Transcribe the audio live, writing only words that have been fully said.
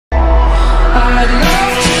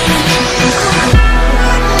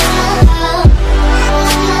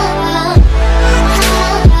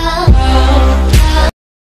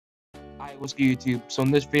What's good, YouTube? So in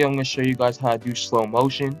this video I'm going to show you guys how to do slow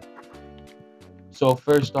motion. So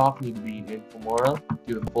first off, you need to be in Filmora,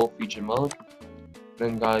 do the full feature mode.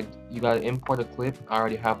 Then you gotta import a clip. I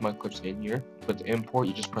already have my clips in here. But to import,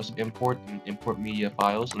 you just press import and import media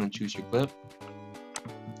files and then choose your clip.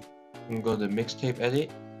 And go to mixtape edit.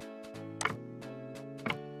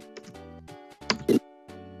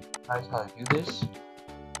 Guys, how to do this.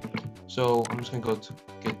 So I'm just gonna go to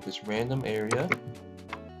get this random area.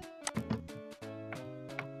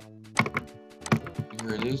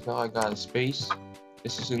 Here it is. Now I got a space.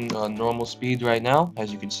 This is in normal speed right now,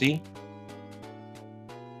 as you can see.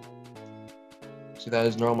 So that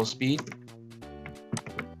is normal speed.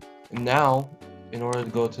 And now, in order to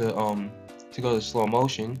go to slow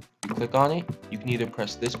motion, you click on it. You can either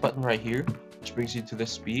press this button right here, which brings you to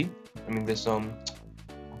this speed. I mean this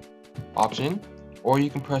option, or you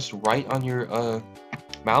can press right on your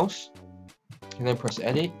mouse, and then press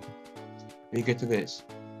edit, and you get to this.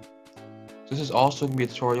 This is also going to be a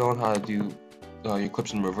tutorial on how to do your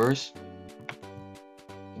clips in reverse.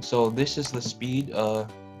 And so this is the speed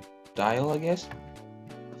dial, I guess.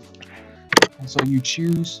 And so you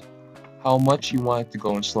choose how much you want it to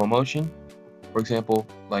go in slow motion. For example,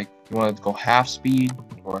 like you want it to go half speed,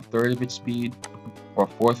 or a third of its speed, or a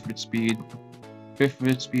fourth of its speed, fifth of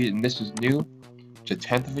its speed, and this is new, to a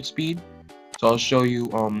tenth of its speed. So I'll show you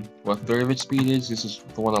what a third of its speed is. This is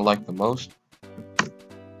the one I like the most.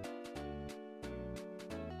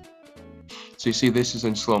 So you see this is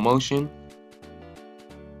in slow motion.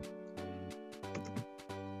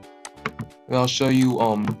 And I'll show you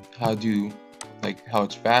how to do how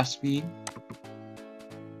it's fast speed.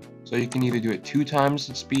 So you can either do it 2 times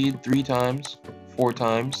the speed, 3 times, 4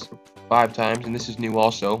 times, 5 times, and this is new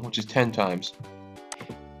also, which is 10 times.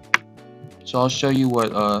 So I'll show you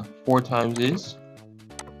what 4 times is.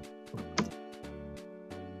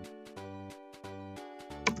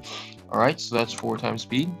 Alright, so that's 4 times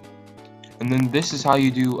speed. And then this is how you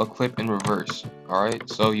do a clip in reverse. Alright,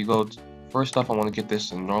 so you go, first off I want to get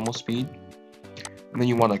this in normal speed. And then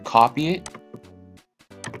you want to copy it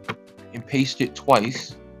and paste it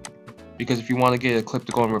twice. Because if you want to get a clip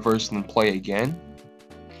to go in reverse and then play again.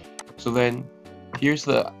 So then, here's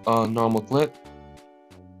the normal clip.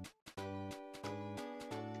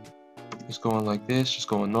 Just going like this, just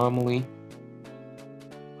going normally.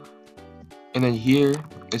 And then here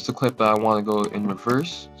is the clip that I want to go in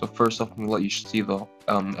reverse. So first off, I'm going to let you see the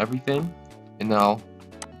everything. And now,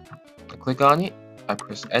 I click on it, I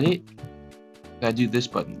press edit, and I do this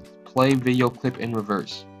button, play video clip in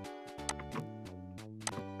reverse.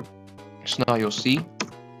 So now you'll see,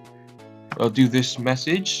 I'll do this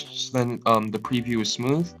message, so then the preview is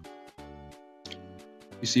smooth.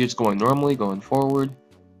 You see it's going normally, going forward.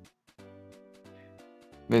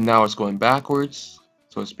 Then now it's going backwards,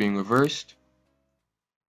 so it's being reversed.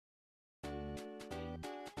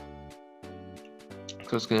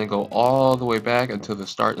 So it's going to go all the way back until the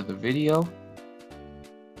start of the video.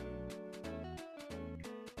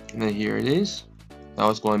 And then here it is. Now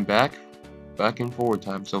it's going back and forward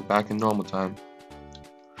time, so back in normal time.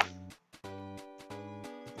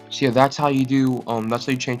 So yeah, that's how you do, that's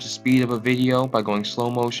how you change the speed of a video, by going slow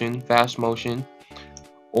motion, fast motion,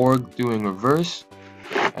 or doing reverse.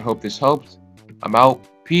 I hope this helped. I'm out.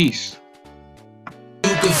 Peace.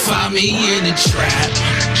 You can find me in the trap.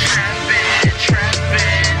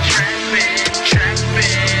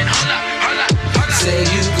 Say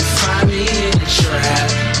you can find me in the trap.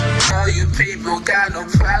 All you people got